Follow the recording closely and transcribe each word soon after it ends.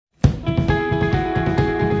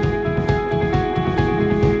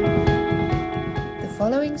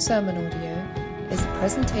sermon audio is a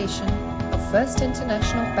presentation of First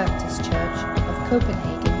International Baptist Church of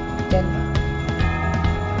Copenhagen, Denmark.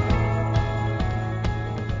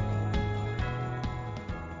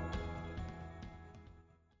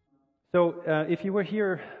 So if you were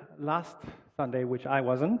here last Sunday, which I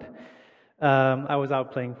wasn't, I was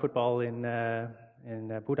out playing football in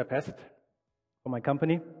Budapest for my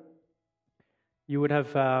company. You would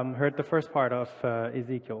have heard the first part of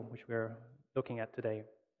Ezekiel, which we're looking at today.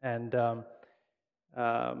 And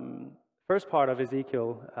first part of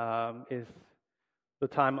Ezekiel is the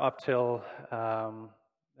time up till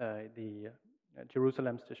the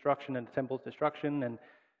Jerusalem's destruction and the temple's destruction, and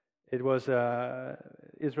it was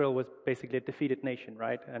Israel was basically a defeated nation,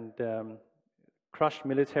 right? And crushed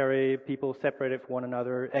military, people separated from one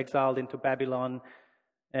another, exiled into Babylon,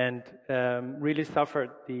 and really suffered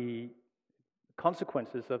the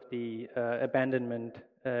consequences of the abandonment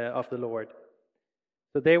of the Lord.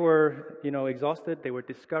 So they were, exhausted. They were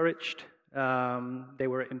discouraged. They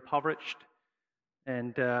were impoverished,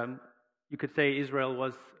 and you could say Israel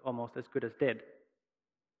was almost as good as dead.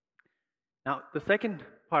 Now, the second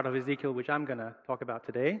part of Ezekiel, which I'm going to talk about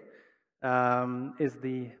today, is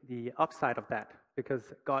the upside of that, because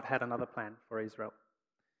God had another plan for Israel.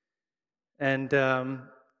 And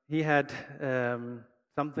he had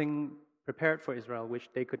something prepared for Israel which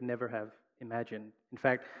they could never have imagined. In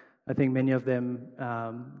fact, I think many of them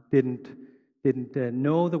didn't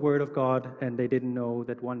know the Word of God, and they didn't know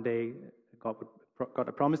that one day God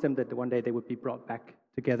had promised them that one day they would be brought back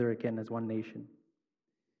together again as one nation.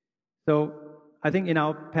 So I think in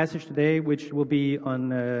our passage today, which will be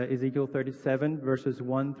on Ezekiel 37, verses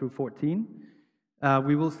 1 through 14,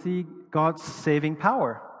 we will see God's saving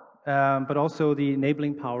power, but also the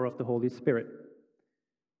enabling power of the Holy Spirit.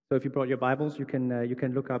 So if you brought your Bibles, you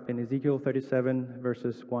can look up in Ezekiel 37,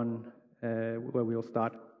 verses 1, where we'll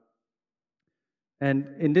start. And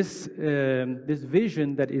in this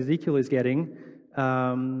vision that Ezekiel is getting,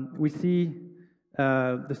 we see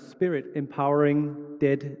the Spirit empowering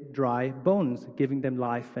dead, dry bones, giving them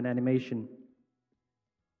life and animation.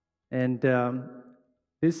 And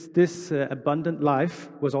this abundant life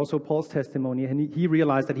was also Paul's testimony, and he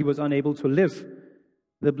realized that he was unable to live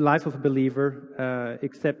the life of a believer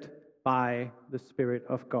except by the Spirit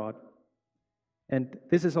of God. And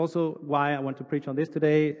this is also why I want to preach on this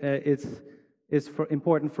today. It's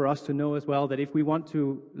important for us to know as well that if we want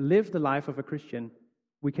to live the life of a Christian,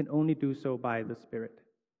 we can only do so by the Spirit,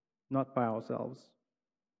 not by ourselves.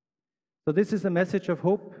 So this is a message of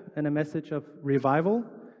hope and a message of revival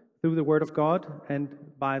through the Word of God and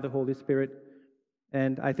by the Holy Spirit.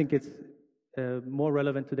 And I think it's more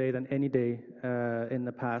relevant today than any day in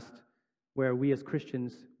the past, where we as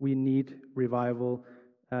Christians, we need revival,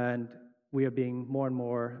 and we are being more and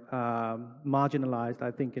more marginalized,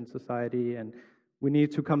 I think, in society. And we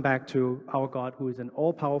need to come back to our God, who is an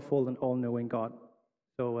all-powerful and all-knowing God.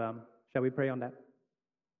 So shall we pray on that?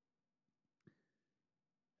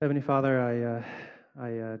 Heavenly Father,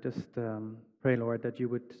 I just pray, Lord, that you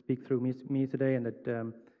would speak through me today, and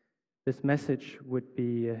that this message would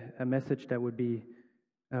be a message that would be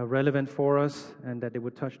relevant for us, and that it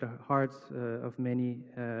would touch the hearts of many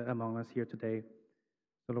among us here today.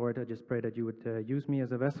 So, Lord, I just pray that you would use me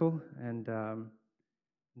as a vessel, and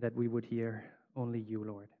that we would hear only you,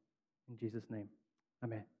 Lord. In Jesus' name,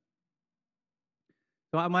 amen.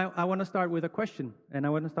 So I want to start with a question, and I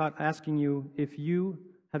want to start asking you if you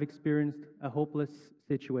have experienced a hopeless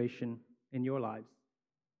situation in your lives.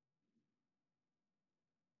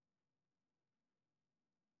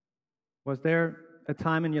 Was there a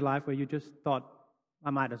time in your life where you just thought,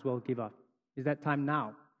 I might as well give up? Is that time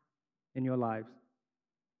now in your lives?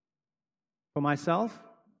 For myself,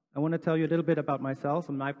 I want to tell you a little bit about myself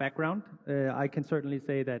and my background. I can certainly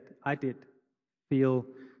say that I did feel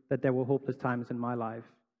that there were hopeless times in my life.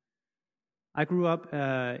 I grew up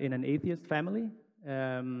in an atheist family.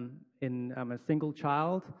 I'm a single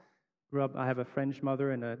child. I have a French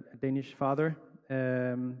mother and a Danish father,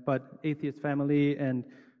 but atheist family, and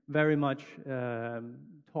very much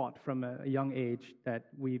taught from a young age that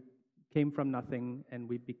we came from nothing and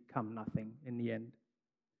we become nothing in the end.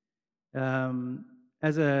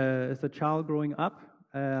 As a child growing up,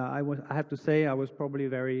 I have to say I was probably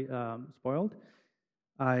very spoiled.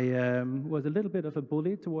 I was a little bit of a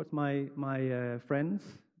bully towards my friends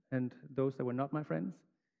and those that were not my friends.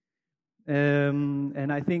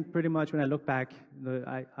 And I think pretty much when I look back,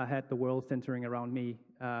 I had the world centering around me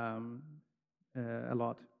a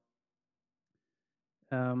lot.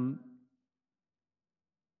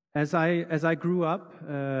 As I grew up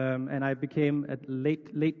and I became a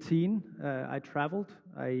late teen, I traveled.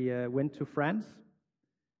 I went to France.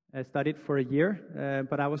 I studied for a year,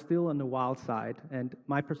 but I was still on the wild side, and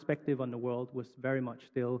my perspective on the world was very much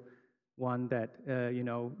still one that,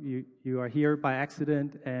 you are here by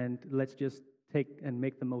accident, and let's just take and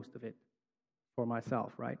make the most of it for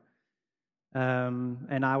myself, right?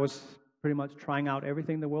 And I was pretty much trying out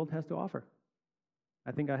everything the world has to offer.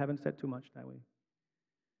 I think I haven't said too much that way.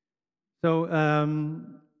 So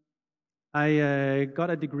I got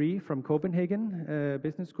a degree from Copenhagen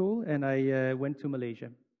Business School, and I went to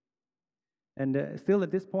Malaysia. And still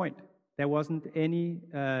at this point, there wasn't any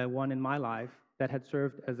one in my life that had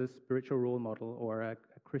served as a spiritual role model or a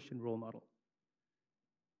Christian role model.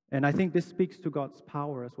 And I think this speaks to God's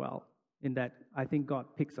power as well, in that I think God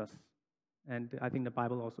picks us. And I think the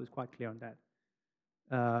Bible also is quite clear on that.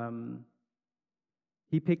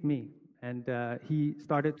 He picked me, and he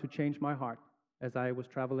started to change my heart as I was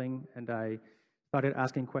traveling, and I started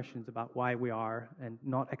asking questions about why we are, and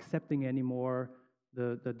not accepting anymore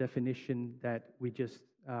the definition that we just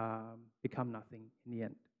become nothing in the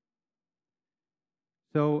end.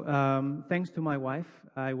 So thanks to my wife,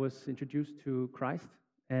 I was introduced to Christ,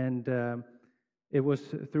 and it was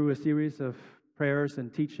through a series of prayers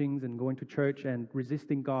and teachings and going to church and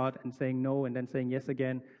resisting God and saying no and then saying yes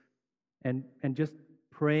again, and just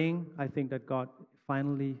praying. I think that God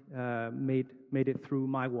finally made it through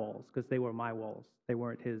my walls, because they were my walls, they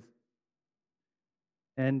weren't his.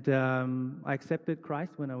 And I accepted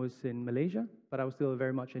Christ when I was in Malaysia, but I was still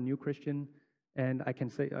very much a new Christian. And I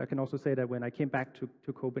can also say that when I came back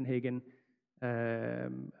to Copenhagen, I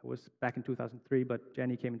was back in 2003, but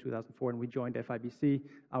Jenny came in 2004, and we joined FIBC.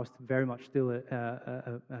 I was very much still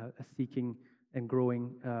a seeking and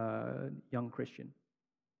growing young Christian.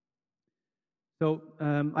 So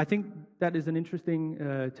I think that is an interesting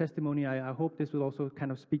testimony. I hope this will also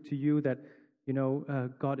kind of speak to you that,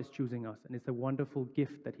 God is choosing us, and it's a wonderful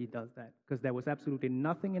gift that he does that, because there was absolutely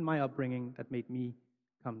nothing in my upbringing that made me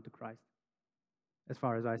come to Christ, as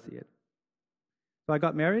far as I see it. So I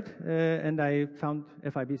got married, and I found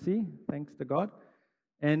FIBC, thanks to God.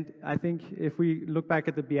 And I think if we look back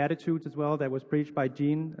at the Beatitudes as well, that was preached by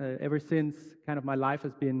Jean, ever since, kind of my life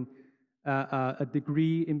has been a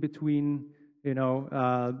degree in between,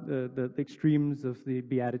 the extremes of the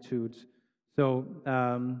Beatitudes. So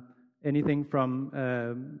anything from,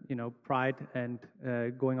 pride and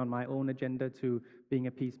going on my own agenda to being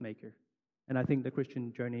a peacemaker. And I think the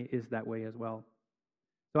Christian journey is that way as well.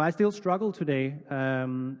 So I still struggle today,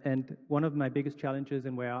 and one of my biggest challenges,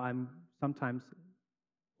 and where I'm sometimes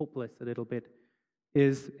hopeless a little bit,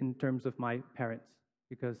 is in terms of my parents,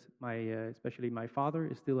 because especially my father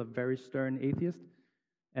is still a very stern atheist,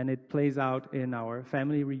 and it plays out in our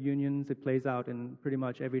family reunions. It plays out in pretty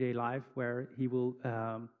much everyday life, where he will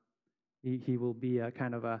be a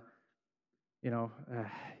kind of a,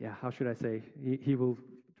 how should I say? He will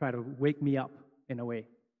try to wake me up in a way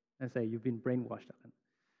and say, you've been brainwashed.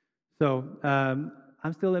 So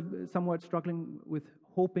I'm still somewhat struggling with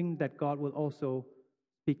hoping that God will also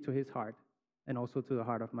speak to his heart, and also to the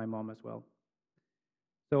heart of my mom as well.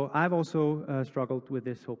 So I've also struggled with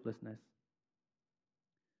this hopelessness.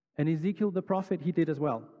 And Ezekiel the prophet, he did as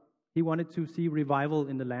well. He wanted to see revival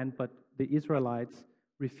in the land, but the Israelites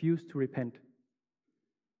refused to repent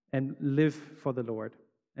and live for the Lord.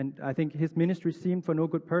 And I think his ministry seemed for no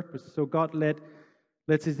good purpose. So God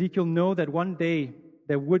lets Ezekiel know that one day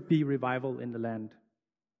there would be revival in the land.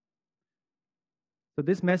 So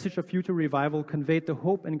this message of future revival conveyed the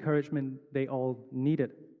hope and encouragement they all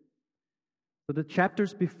needed. So the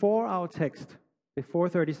chapters before our text, before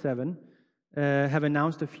 37, have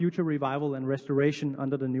announced a future revival and restoration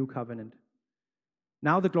under the new covenant.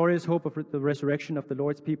 Now the glorious hope of the resurrection of the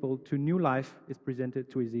Lord's people to new life is presented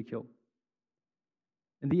to Ezekiel.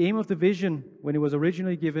 And the aim of the vision, when it was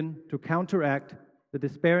originally given, to counteract the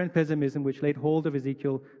despair and pessimism which laid hold of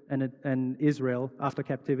Ezekiel and Israel after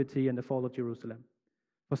captivity and the fall of Jerusalem.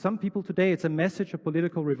 For some people today, it's a message of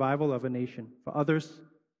political revival of a nation. For others,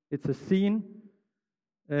 it's a scene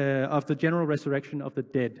of the general resurrection of the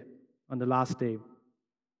dead on the last day.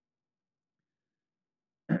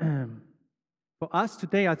 For us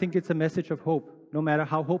today, I think it's a message of hope, no matter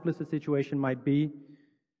how hopeless the situation might be.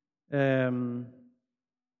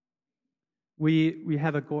 We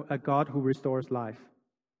have a God who restores life.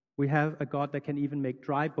 We have a God that can even make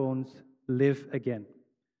dry bones live again.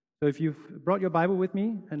 So if you've brought your Bible with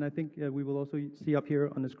me, and I think we will also see up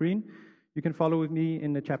here on the screen, you can follow with me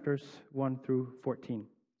in the chapters 1 through 14.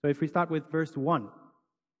 So if we start with verse 1.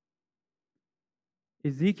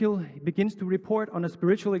 Ezekiel begins to report on a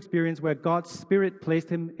spiritual experience where God's Spirit placed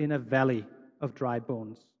him in a valley of dry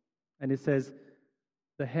bones. And it says,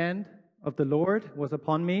 "The hand of the Lord was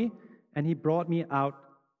upon me, and he brought me out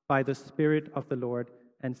by the Spirit of the Lord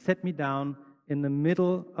and set me down in the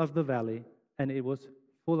middle of the valley, and it was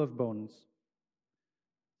full of bones.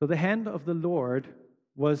 So the hand of the Lord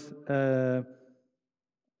was the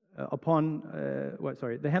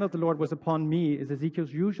hand of the Lord was upon me is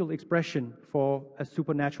Ezekiel's usual expression for a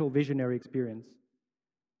supernatural visionary experience.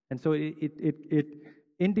 And so it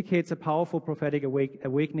indicates a powerful prophetic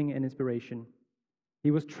awakening and inspiration.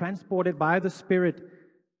 He was transported by the Spirit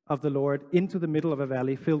of the Lord into the middle of a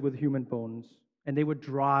valley filled with human bones. And they were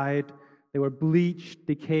dried, they were bleached,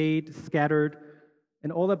 decayed, scattered,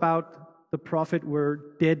 and all about the prophet were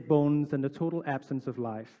dead bones and the total absence of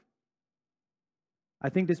life. I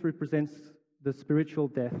think this represents the spiritual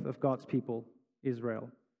death of God's people, Israel,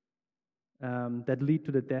 that lead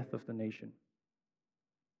to the death of the nation.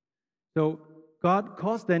 So God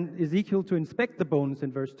caused then Ezekiel to inspect the bones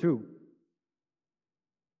in verse 2.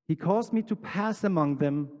 He caused me to pass among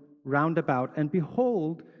them round about, and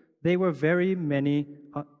behold, there were very many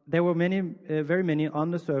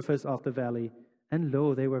on the surface of the valley, and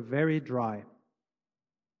lo, they were very dry.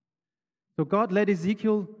 So God led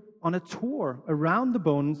Ezekiel on a tour around the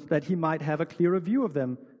bones that he might have a clearer view of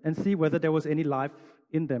them and see whether there was any life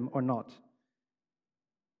in them or not.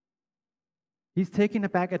 He's taken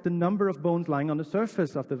aback at the number of bones lying on the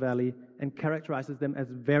surface of the valley and characterizes them as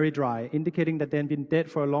very dry, indicating that they had been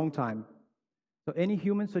dead for a long time. So any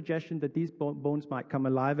human suggestion that these bones might come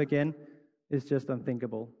alive again is just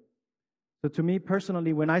unthinkable. So to me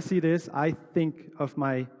personally, when I see this, I think of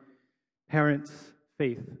my parents'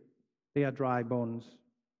 faith. They are dry bones.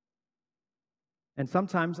 And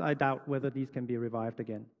sometimes I doubt whether these can be revived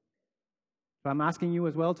again. So I'm asking you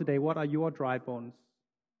as well today, what are your dry bones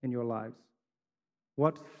in your lives?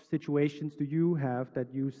 What situations do you have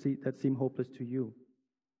that you see that seem hopeless to you?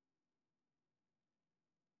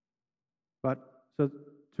 But so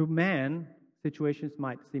to man, situations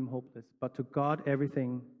might seem hopeless, but to God,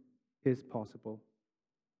 everything is possible.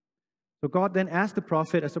 So God then asked the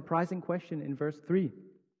prophet a surprising question in verse 3.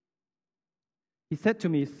 He said to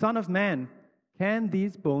me, "Son of man, can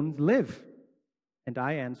these bones live?" And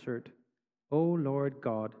I answered, "O Lord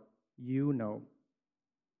God, you know."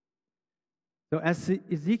 So as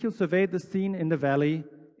Ezekiel surveyed the scene in the valley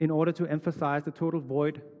in order to emphasize the total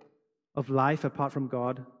void of life apart from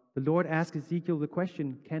God, the Lord asked Ezekiel the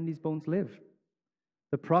question, can these bones live?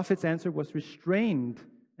 The prophet's answer was restrained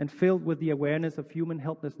and filled with the awareness of human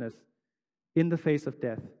helplessness in the face of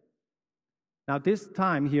death. Now this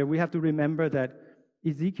time here, we have to remember that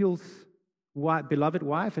Ezekiel's beloved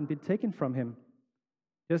wife had been taken from him,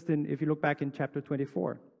 if you look back in chapter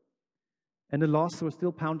 24. And the loss was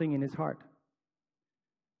still pounding in his heart.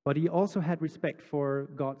 But he also had respect for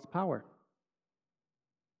God's power.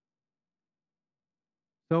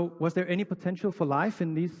 So was there any potential for life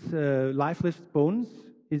in these lifeless bones?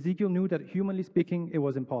 Ezekiel knew that humanly speaking, it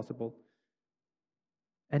was impossible.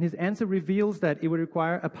 And his answer reveals that it would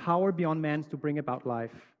require a power beyond man's to bring about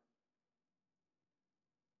life.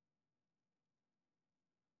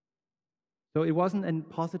 So it wasn't a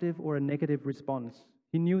positive or a negative response.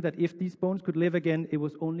 He knew that if these bones could live again, it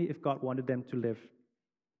was only if God wanted them to live.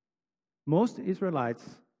 Most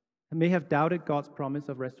Israelites may have doubted God's promise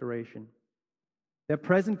of restoration. Their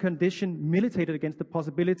present condition militated against the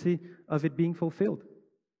possibility of it being fulfilled.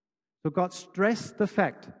 So God stressed the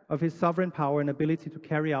fact of his sovereign power and ability to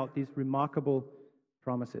carry out these remarkable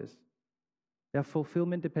promises. Their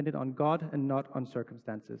fulfillment depended on God and not on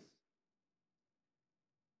circumstances.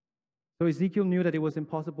 So Ezekiel knew that it was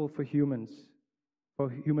impossible for human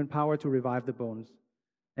power to revive the bones.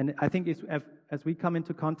 And I think as we come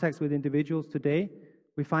into contact with individuals today,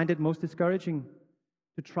 we find it most discouraging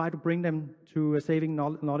to try to bring them to a saving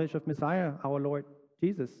knowledge of Messiah, our Lord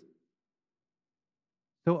Jesus.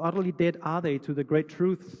 So utterly dead are they to the great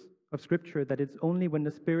truths of Scripture that it's only when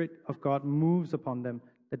the Spirit of God moves upon them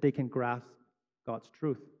that they can grasp God's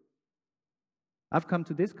truth. I've come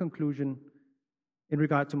to this conclusion in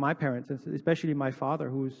regard to my parents, especially my father,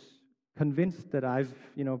 who's convinced that I've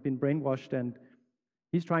been brainwashed, and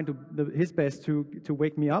he's trying his best to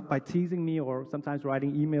wake me up by teasing me or sometimes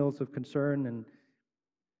writing emails of concern. And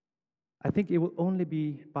I think it will only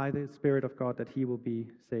be by the Spirit of God that he will be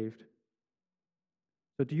saved.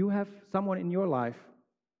 So do you have someone in your life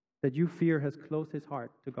that you fear has closed his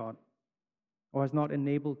heart to God or has not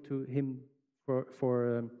enabled him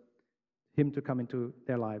for him to come into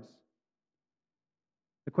their lives?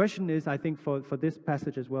 The question is, I think, for this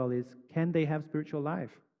passage as well, is can they have spiritual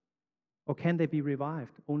life? Or can they be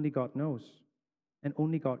revived? Only God knows. And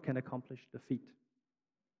only God can accomplish the feat.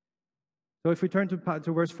 So if we turn to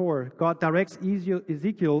verse 4, God directs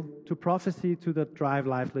Ezekiel to prophecy to the dry,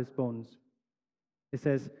 lifeless bones. It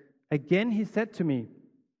says, Again he said to me,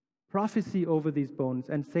 prophesy over these bones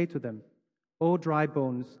and say to them, O dry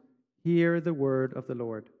bones, hear the word of the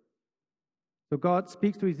Lord. So God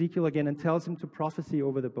speaks to Ezekiel again and tells him to prophesy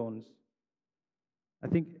over the bones. I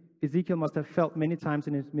think Ezekiel must have felt many times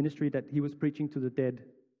in his ministry that he was preaching to the dead,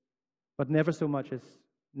 but never so much as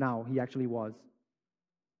now he actually was.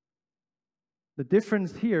 The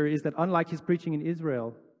difference here is that unlike his preaching in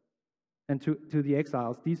Israel and to the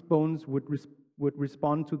exiles, these bones would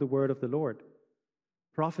respond to the word of the Lord.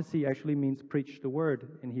 Prophecy actually means preach the word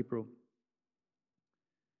in Hebrew.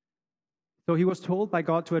 So he was told by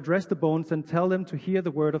God to address the bones and tell them to hear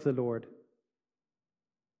the word of the Lord.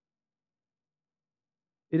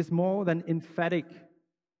 It is more than emphatic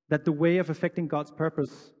that the way of effecting God's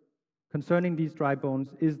purpose concerning these dry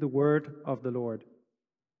bones is the word of the Lord.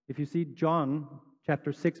 If you see John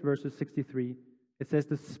chapter 6, verses 63, it says,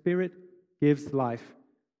 the Spirit gives life.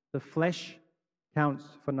 The flesh counts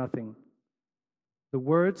for nothing. The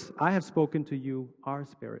words I have spoken to you are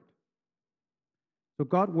spirit. So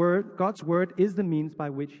God's word is the means by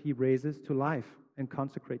which he raises to life and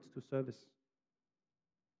consecrates to service.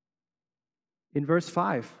 In verse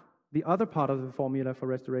 5, the other part of the formula for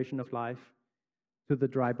restoration of life to the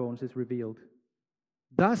dry bones is revealed.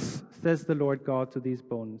 Thus says the Lord God to these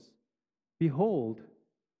bones, behold,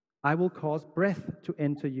 I will cause breath to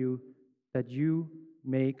enter you, that you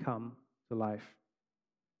may come to life.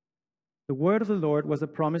 The word of the Lord was a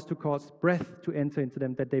promise to cause breath to enter into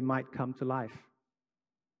them, that they might come to life.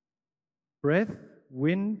 Breath,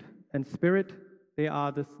 wind, and spirit, they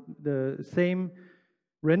are the same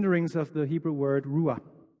renderings of the Hebrew word ruah,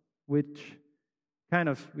 which kind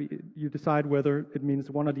of, you decide whether it means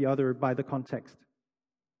one or the other by the context.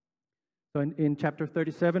 So in chapter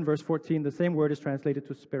 37, verse 14, the same word is translated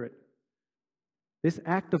to spirit. This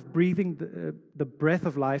act of breathing the breath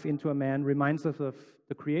of life into a man reminds us of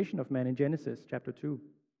the creation of man in Genesis chapter 2.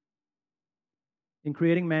 In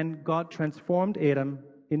creating man, God transformed Adam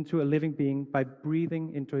into a living being by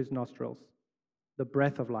breathing into his nostrils the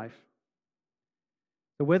breath of life.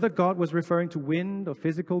 So whether God was referring to wind or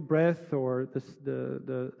physical breath or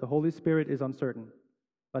the Holy Spirit is uncertain,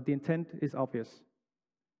 but the intent is obvious.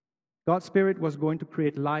 God's Spirit was going to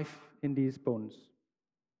create life in these bones.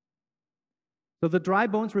 So the dry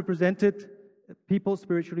bones represented people's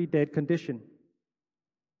spiritually dead condition.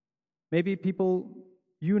 Maybe people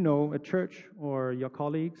you know at church or your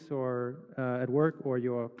colleagues or at work or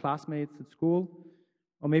your classmates at school,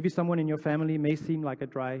 or maybe someone in your family may seem like a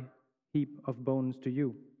dry heap of bones to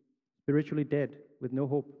you, spiritually dead with no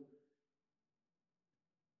hope.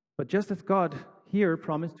 But just as God here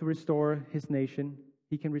promised to restore his nation,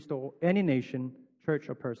 he can restore any nation, church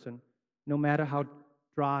or person, no matter how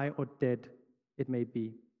dry or dead it may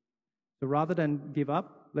be. So rather than give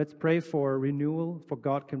up, let's pray for renewal, for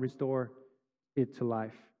God can restore it to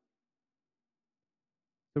life.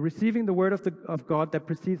 So receiving the word of God that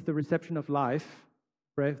precedes the reception of life,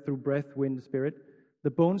 breath through breath, wind, spirit, the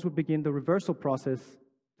bones would begin the reversal process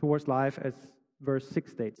towards life, as verse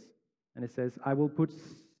 6 states. And it says, I will put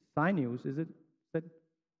sinews,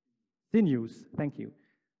 sinews, thank you,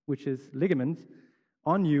 which is ligaments,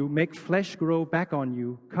 on you, make flesh grow back on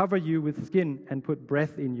you, cover you with skin, and put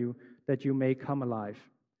breath in you, that you may come alive.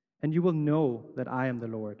 And you will know that I am the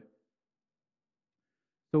Lord.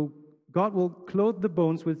 So God will clothe the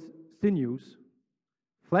bones with sinews,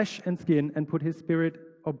 flesh and skin, and put his spirit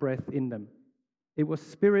or breath in them. It was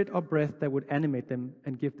spirit or breath that would animate them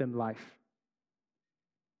and give them life.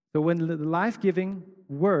 So when the life-giving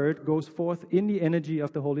word goes forth in the energy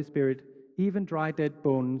of the Holy Spirit, even dry, dead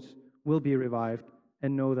bones will be revived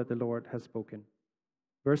and know that the Lord has spoken.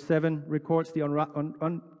 Verse 7 records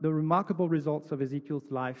the remarkable results of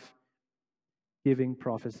Ezekiel's life-giving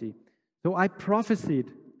prophecy. So I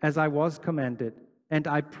prophesied as I was commanded, and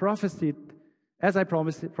I prophesied, as I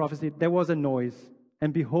prophesied, there was a noise,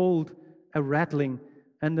 and behold, a rattling,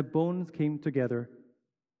 and the bones came together,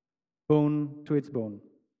 bone to its bone.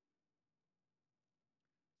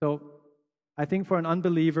 So I think for an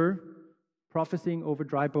unbeliever, prophesying over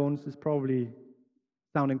dry bones is probably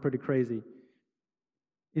sounding pretty crazy.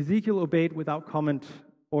 Ezekiel obeyed without comment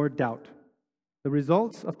or doubt. The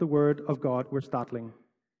results of the word of God were startling.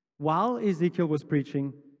 While Ezekiel was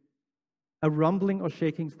preaching, a rumbling or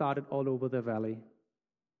shaking started all over the valley.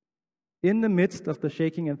 In the midst of the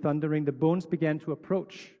shaking and thundering, the bones began to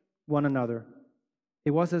approach one another.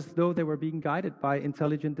 It was as though they were being guided by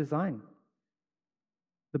intelligent design.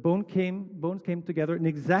 The bones came together in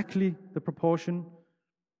exactly the proportion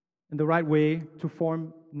in the right way to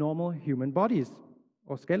form normal human bodies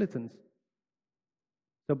or skeletons.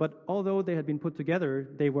 But although they had been put together,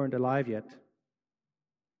 they weren't alive yet.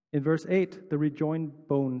 In verse 8, the rejoined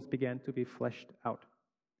bones began to be fleshed out.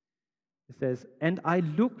 It says, "And I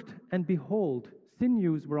looked, and behold,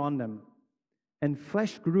 sinews were on them, and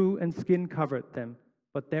flesh grew, and skin covered them,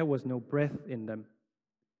 but there was no breath in them."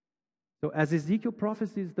 So as Ezekiel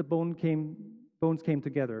prophesies, the bones came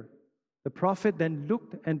together. The prophet then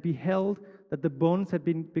looked and beheld that the bones had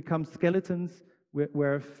become skeletons,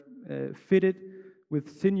 were fitted with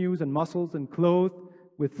sinews and muscles and clothed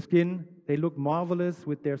with skin. They looked marvelous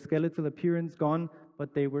with their skeletal appearance gone,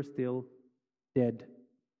 but they were still dead.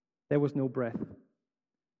 There was no breath.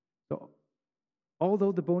 So,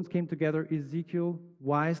 although the bones came together, Ezekiel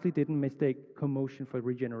wisely didn't mistake commotion for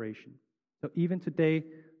regeneration. So even today,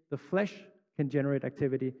 the flesh can generate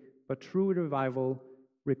activity, but true revival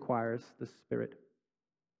requires the Spirit.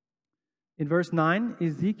 In verse 9,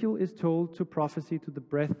 Ezekiel is told to prophesy to the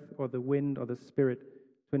breath or the wind or the Spirit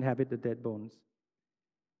to inhabit the dead bones.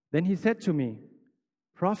 Then he said to me,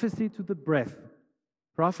 "Prophesy to the breath,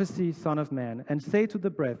 prophesy, Son of man, and say to the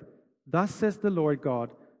breath, Thus says the Lord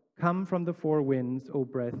God, come from the four winds, O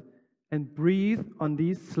breath, and breathe on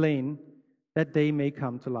these slain, that they may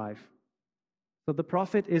come to life." So the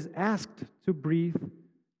prophet is asked to breathe,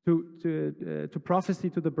 to prophesy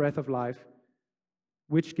to the breath of life,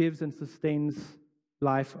 which gives and sustains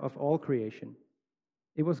life of all creation.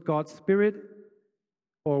 It was God's Spirit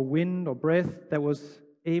or wind or breath that was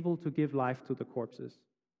able to give life to the corpses.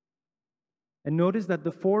 And notice that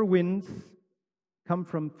the four winds come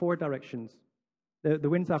from four directions. The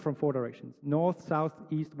winds are from four directions: north, south,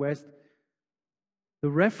 east, west. The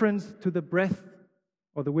reference to the breath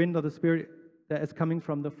or the wind or the Spirit that is coming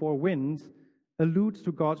from the four winds alludes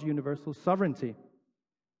to God's universal sovereignty.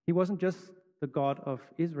 He wasn't just the God of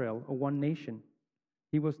Israel or one nation.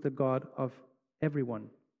 He was the God of everyone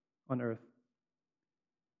on earth.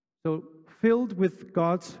 So, filled with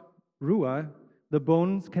God's ruah, the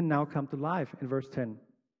bones can now come to life in verse 10,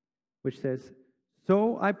 which says,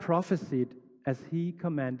 "So I prophesied as he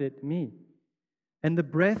commanded me, and the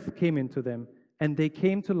breath came into them, and they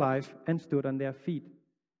came to life and stood on their feet,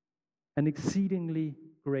 an exceedingly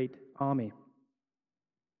great army."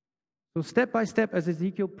 So step by step, as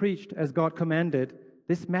Ezekiel preached, as God commanded,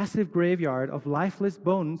 this massive graveyard of lifeless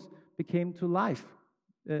bones came to life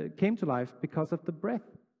because of the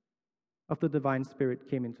breath of the divine Spirit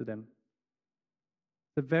came into them.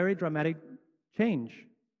 The very dramatic change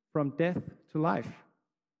from death to life.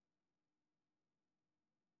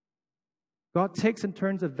 God takes and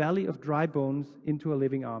turns a valley of dry bones into a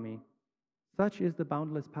living army. Such is the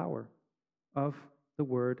boundless power of the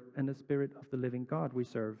Word and the Spirit of the living God we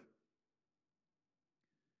serve.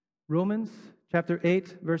 Romans chapter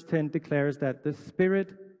 8, verse 10 declares that the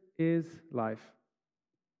Spirit is life.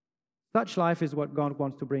 Such life is what God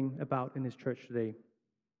wants to bring about in His church today.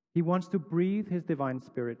 He wants to breathe His divine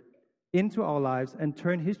Spirit into our lives and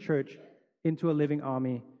turn His church into a living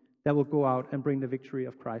army that will go out and bring the victory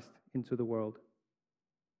of Christ into the world.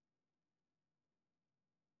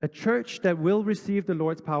 A church that will receive the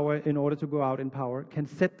Lord's power in order to go out in power can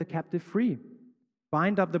set the captive free,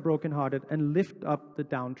 bind up the brokenhearted, and lift up the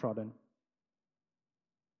downtrodden.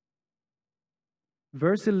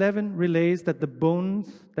 Verse 11 relays that the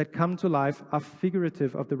bones that come to life are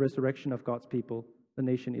figurative of the resurrection of God's people, the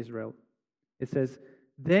nation Israel. It says,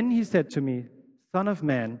 "Then he said to me, Son of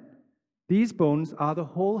man, these bones are the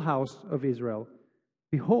whole house of Israel.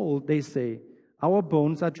 Behold, they say, our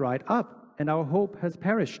bones are dried up, and our hope has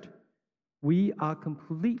perished. We are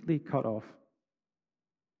completely cut off."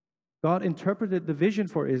 God interpreted the vision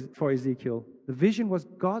for Ezekiel. The vision was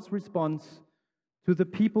God's response to the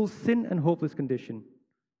people's sin and hopeless condition.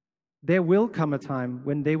 There will come a time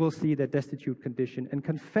when they will see their destitute condition and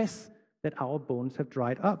confess that our bones have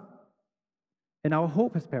dried up, and our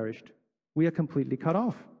hope has perished. We are completely cut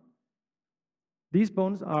off. These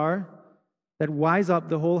bones are that wise up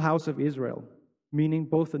the whole house of Israel, meaning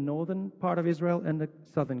both the northern part of Israel and the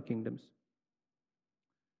southern kingdoms.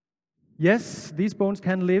 Yes, these bones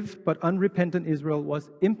can live, but unrepentant Israel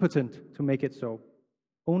was impotent to make it so.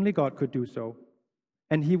 Only God could do so.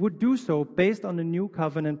 And He would do so based on the new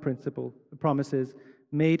covenant promises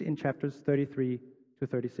made in chapters 33 to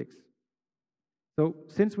 36. So,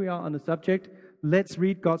 since we are on the subject, let's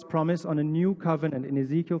read God's promise on a new covenant in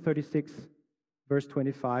Ezekiel 36, verse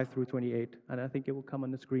 25 through 28. And I think it will come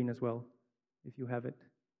on the screen as well, if you have it.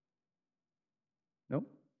 No?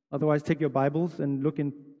 Otherwise, take your Bibles and look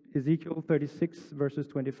in Ezekiel 36, verses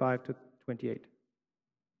 25 to 28.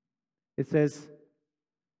 It says,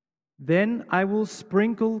 "Then I will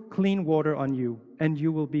sprinkle clean water on you, and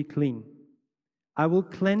you will be clean. I will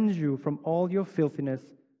cleanse you from all your filthiness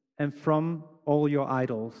and from all your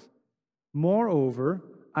idols. Moreover,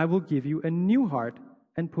 I will give you a new heart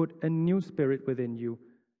and put a new spirit within you.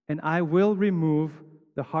 And I will remove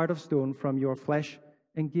the heart of stone from your flesh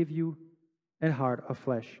and give you a heart of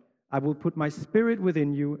flesh. I will put my spirit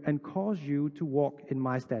within you and cause you to walk in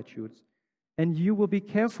my statutes. And you will be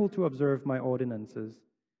careful to observe my ordinances.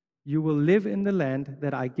 You will live in the land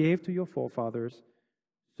that I gave to your forefathers.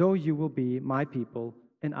 So you will be my people,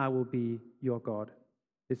 and I will be your God.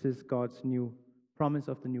 This is God's new promise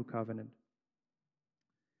of the new covenant.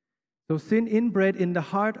 So sin inbred in the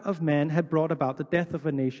heart of man had brought about the death of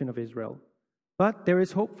a nation of Israel. But there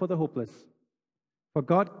is hope for the hopeless. For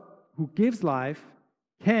God, who gives life,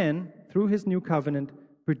 can, through his new covenant,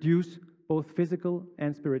 produce both physical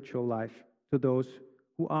and spiritual life to those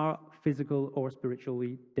who are physical or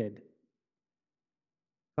spiritually dead.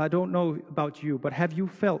 I don't know about you, but have you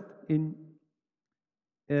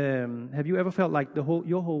ever felt like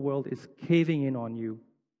your whole world is caving in on you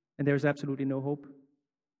and there's absolutely no hope?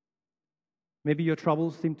 Maybe your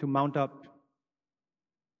troubles seem to mount up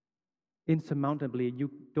insurmountably.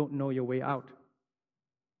 You don't know your way out.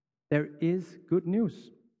 There is good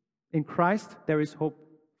news. In Christ, there is hope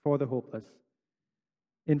for the hopeless.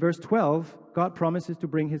 In verse 12, God promises to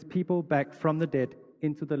bring his people back from the dead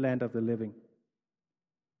into the land of the living.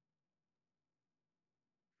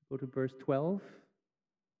 Go to verse 12.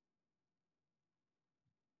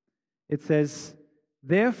 It says,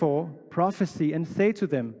 "Therefore prophesy and say to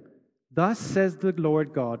them, Thus says the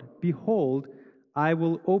Lord God, Behold, I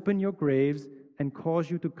will open your graves and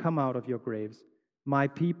cause you to come out of your graves, my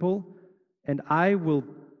people, and I will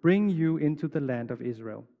bring you into the land of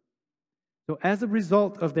Israel." So as a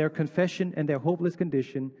result of their confession and their hopeless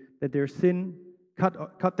condition, that their sin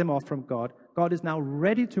cut them off from God, God is now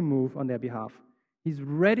ready to move on their behalf. He's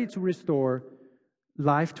ready to restore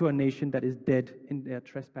life to a nation that is dead in their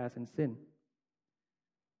trespass and sin.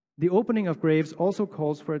 The opening of graves also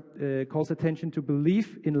calls attention to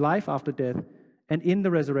belief in life after death and in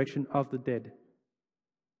the resurrection of the dead.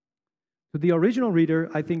 To the original reader,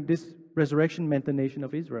 I think this resurrection meant the nation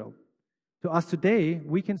of Israel. To us today,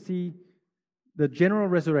 we can see the general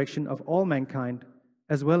resurrection of all mankind,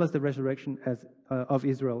 as well as the resurrection of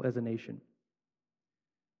Israel as a nation.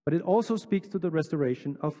 But it also speaks to the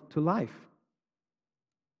restoration to life.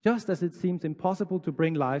 Just as it seems impossible to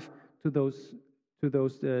bring life to those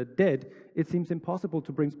dead, it seems impossible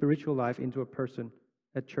to bring spiritual life into a person,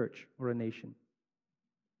 a church, or a nation.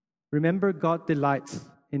 Remember, God delights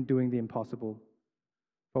in doing the impossible.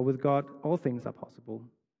 For with God, all things are possible.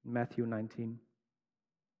 Matthew 19.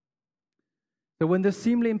 So when the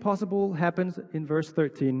seemingly impossible happens in verse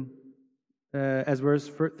 13, as verse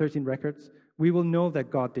 13 records, we will know that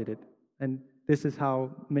God did it. And this is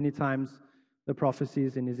how many times the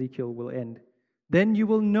prophecies in Ezekiel will end. Then you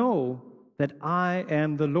will know that I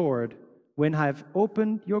am the Lord when I have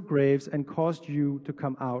opened your graves and caused you to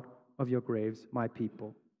come out of your graves, my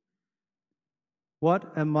people.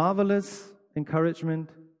 What a marvelous encouragement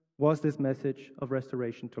was this message of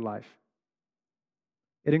restoration to life.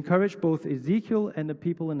 It encouraged both Ezekiel and the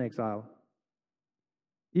people in exile.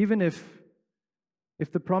 Even if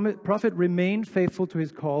the prophet remained faithful to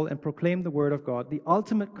his call and proclaimed the word of God, the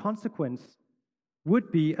ultimate consequence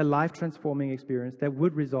would be a life-transforming experience that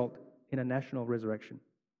would result in a national resurrection.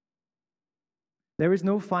 There is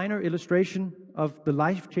no finer illustration of the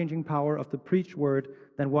life-changing power of the preached word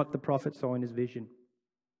than what the prophet saw in his vision.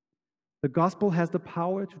 The gospel has the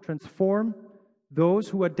power to transform those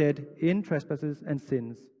who are dead in trespasses and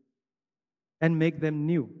sins and make them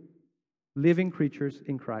new, living creatures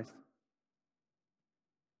in Christ.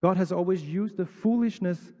 God has always used the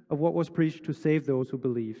foolishness of what was preached to save those who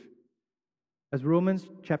believe. As Romans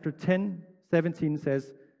chapter 10:17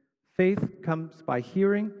 says, faith comes by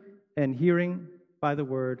hearing, and hearing by the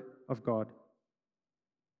word of God.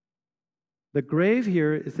 The grave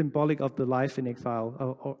here is symbolic of the life in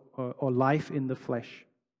exile, or life in the flesh.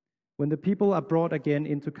 When the people are brought again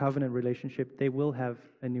into covenant relationship, they will have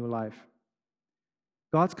a new life.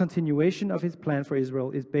 God's continuation of his plan for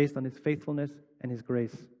Israel is based on his faithfulness and his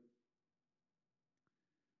grace.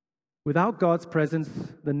 Without God's presence,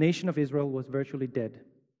 the nation of Israel was virtually dead.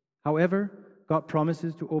 However, God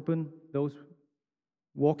promises to open those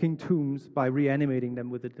walking tombs by reanimating them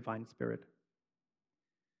with the divine Spirit.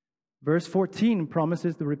 Verse 14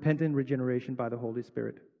 promises the repentant regeneration by the Holy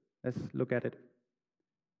Spirit. Let's look at it.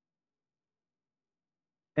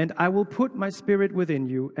 And I will put my Spirit within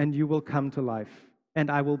you, and you will come to life. And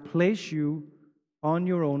I will place you on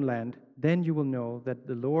your own land. Then you will know that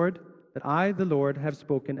I, the Lord, have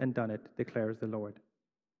spoken and done it, declares the Lord.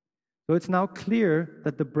 So it's now clear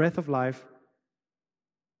that the breath of life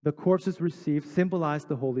the corpses received symbolized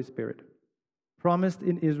the Holy Spirit, promised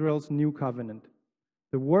in Israel's new covenant.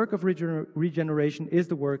 The work of regeneration is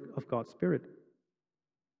the work of God's Spirit.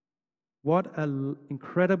 What an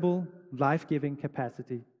incredible life-giving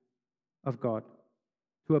capacity of God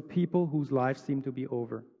to a people whose lives seem to be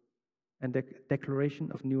over, and the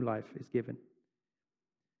declaration of new life is given.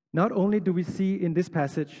 Not only do we see in this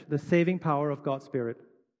passage the saving power of God's Spirit,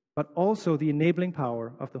 but also the enabling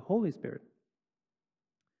power of the Holy Spirit.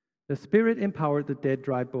 The Spirit empowered the dead,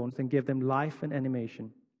 dry bones and gave them life and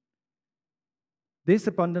animation. This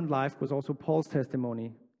abundant life was also Paul's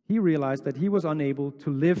testimony. He realized that he was unable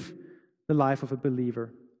to live the life of a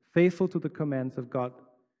believer, faithful to the commands of God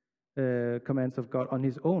on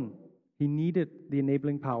his own. He needed the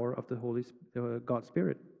enabling power of the God's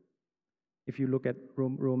Spirit. If you look at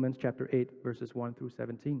Romans chapter 8, verses 1 through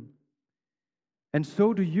 17. And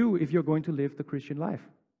so do you if you're going to live the Christian life.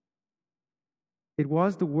 It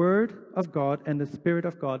was the Word of God and the Spirit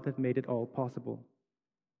of God that made it all possible.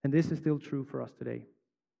 And this is still true for us today.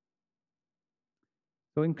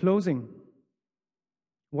 So in closing,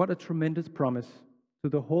 what a tremendous promise to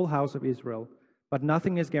the whole house of Israel. But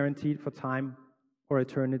nothing is guaranteed for time or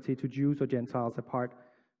eternity to Jews or Gentiles apart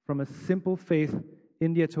from a simple faith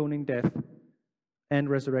in the atoning death and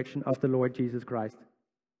resurrection of the Lord Jesus Christ.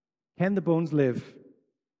 Can the bones live?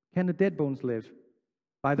 Can the dead bones live?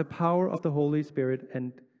 By the power of the Holy Spirit,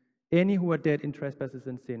 and any who are dead in trespasses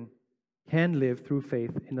and sin can live through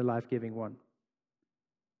faith in the life-giving one.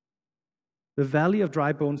 The valley of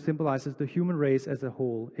dry bones symbolizes the human race as a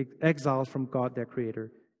whole, exiles from God, their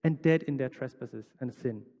Creator, and dead in their trespasses and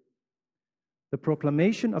sin. The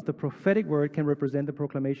proclamation of the prophetic word can represent the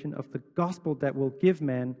proclamation of the gospel that will give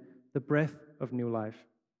man the breath of new life.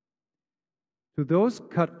 To those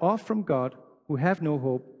cut off from God who have no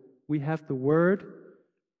hope, we have the word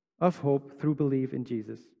of hope through belief in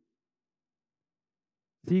Jesus.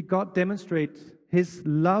 See, God demonstrates His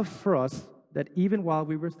love for us that even while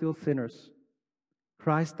we were still sinners,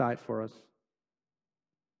 Christ died for us.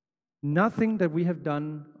 Nothing that we have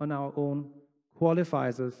done on our own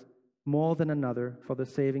qualifies us more than another for the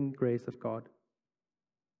saving grace of God.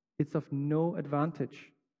 It's of no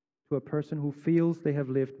advantage to a person who feels they have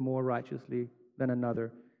lived more righteously than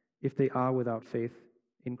another if they are without faith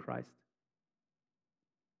in Christ.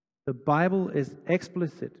 The Bible is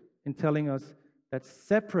explicit in telling us that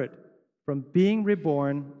separate from being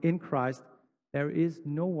reborn in Christ, there is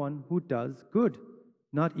no one who does good,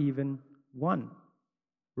 not even one.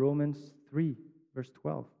 Romans 3, verse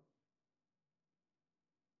 12.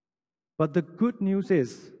 But the good news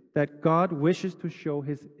is that God wishes to show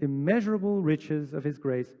His immeasurable riches of His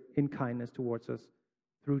grace in kindness towards us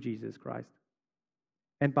through Jesus Christ.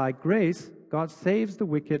 And by grace, God saves the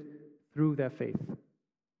wicked through their faith.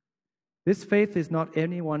 This faith is not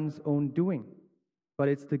anyone's own doing, but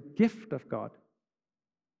it's the gift of God.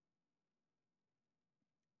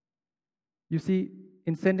 You see,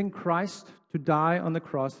 in sending Christ to die on the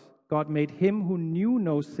cross, God made Him who knew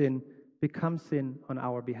no sin become sin on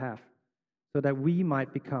our behalf, so that we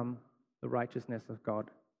might become the righteousness of God.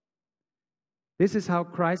 This is how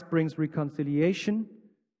Christ brings reconciliation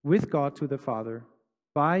with God to the Father.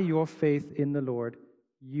 By your faith in the Lord,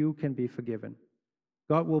 you can be forgiven.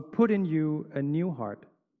 God will put in you a new heart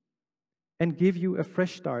and give you a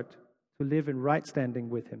fresh start to live in right standing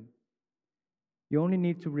with Him. You only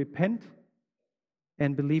need to repent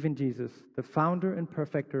and believe in Jesus, the founder and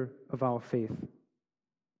perfecter of our faith.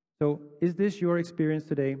 So, is this your experience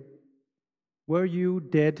today? Were you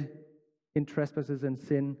dead in trespasses and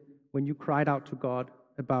sin when you cried out to God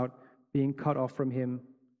about being cut off from Him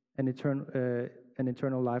and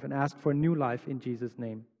eternal life, and asked for a new life in Jesus'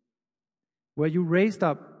 name? Were you raised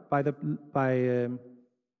up to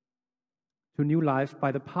new life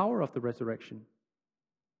by the power of the resurrection?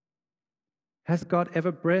 Has God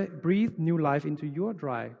ever breathed new life into your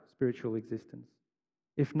dry spiritual existence?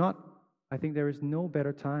 If not, I think there is no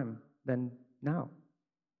better time than now.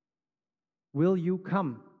 Will you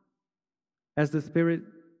come as the Spirit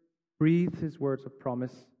breathes His words of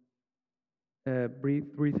promise,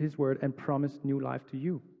 breathe His word and promise new life to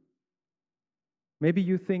you? Maybe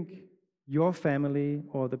you think your family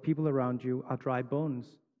or the people around you are dry bones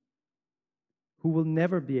who will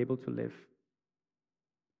never be able to live.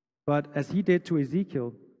 But as He did to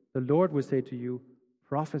Ezekiel, the Lord will say to you,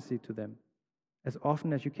 prophesy to them. As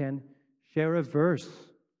often as you can, share a verse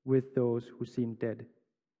with those who seem dead.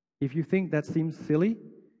 If you think that seems silly,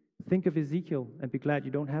 think of Ezekiel and be glad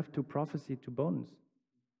you don't have to prophesy to bones.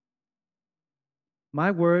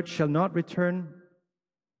 My word shall not return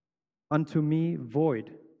unto me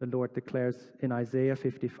void, the Lord declares in Isaiah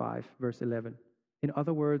 55, verse 11. In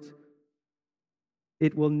other words,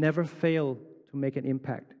 it will never fail to make an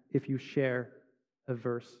impact if you share a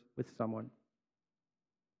verse with someone.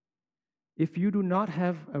 If you do not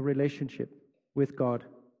have a relationship with God,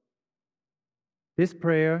 this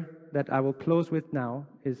prayer that I will close with now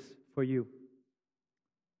is for you.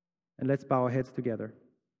 And let's bow our heads together.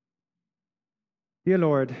 Dear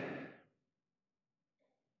Lord,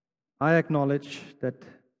 I acknowledge that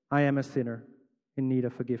I am a sinner in need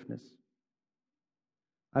of forgiveness.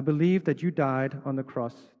 I believe that you died on the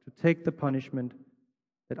cross to take the punishment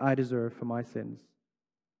that I deserve for my sins,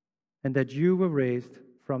 and that you were raised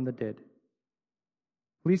from the dead.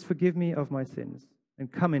 Please forgive me of my sins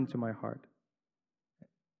and come into my heart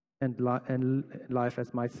and life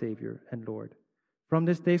as my Savior and Lord. From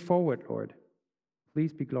this day forward, Lord,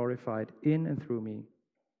 please be glorified in and through me.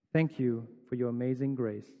 Thank you for your amazing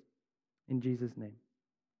grace. In Jesus' name,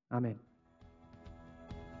 amen.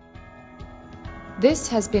 This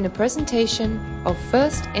has been a presentation of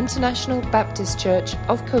First International Baptist Church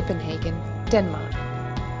of Copenhagen, Denmark.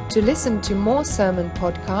 To listen to more sermon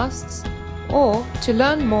podcasts or to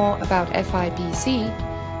learn more about FIBC,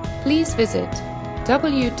 please visit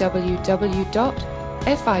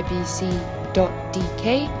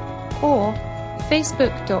www.fibc.dk or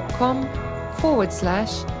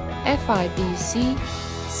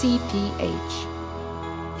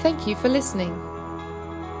facebook.com/FIBCCPH. Thank you for listening.